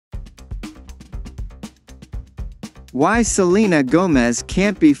Why Selena Gomez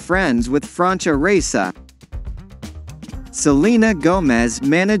can't be friends with Francia Raisa. Selena Gomez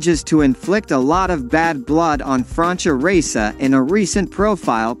manages to inflict a lot of bad blood on Francia Raisa in a recent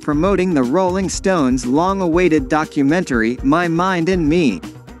profile promoting the Rolling Stones' long-awaited documentary My Mind and Me.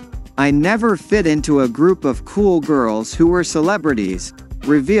 "I never fit into a group of cool girls who were celebrities,"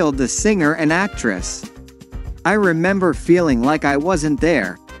 revealed the singer and actress. "I remember feeling like I wasn't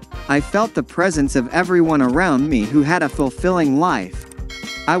there. I felt the presence of everyone around me who had a fulfilling life.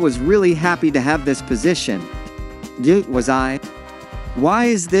 I was really happy to have this position. Was I?" Why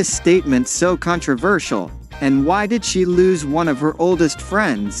is this statement so controversial, and why did she lose one of her oldest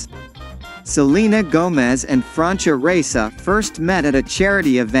friends? Selena Gomez and Francia Raisa first met at a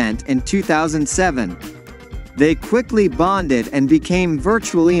charity event in 2007. They quickly bonded and became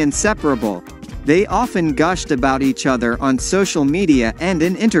virtually inseparable. They often gushed about each other on social media and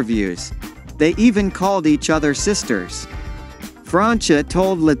in interviews. They even called each other sisters. Francia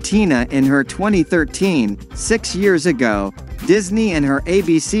told Latina in her 2013, 6 years ago, Disney and her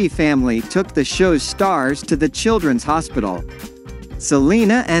ABC family took the show's stars to the children's hospital.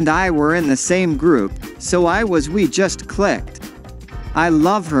 "Selena and I were in the same group, so we just clicked. I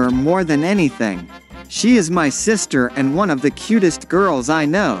love her more than anything. She is my sister and one of the cutest girls I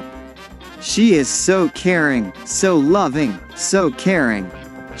know. She is so caring, so loving, so caring.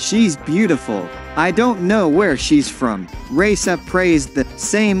 She's beautiful. I don't know where she's from," Raisa praised the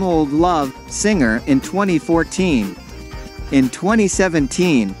 "Same Old Love" singer in 2014. In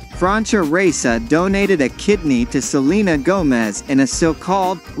 2017, Francia Raisa donated a kidney to Selena Gomez in a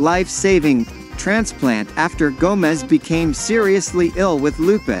so-called life-saving transplant after Gomez became seriously ill with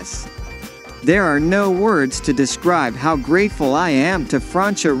lupus. "There are no words to describe how grateful I am to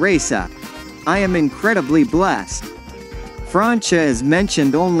Francia Raisa. I am incredibly blessed." Francia is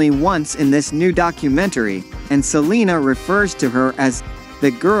mentioned only once in this new documentary, and Selena refers to her as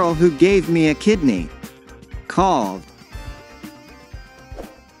the girl who gave me a kidney. Called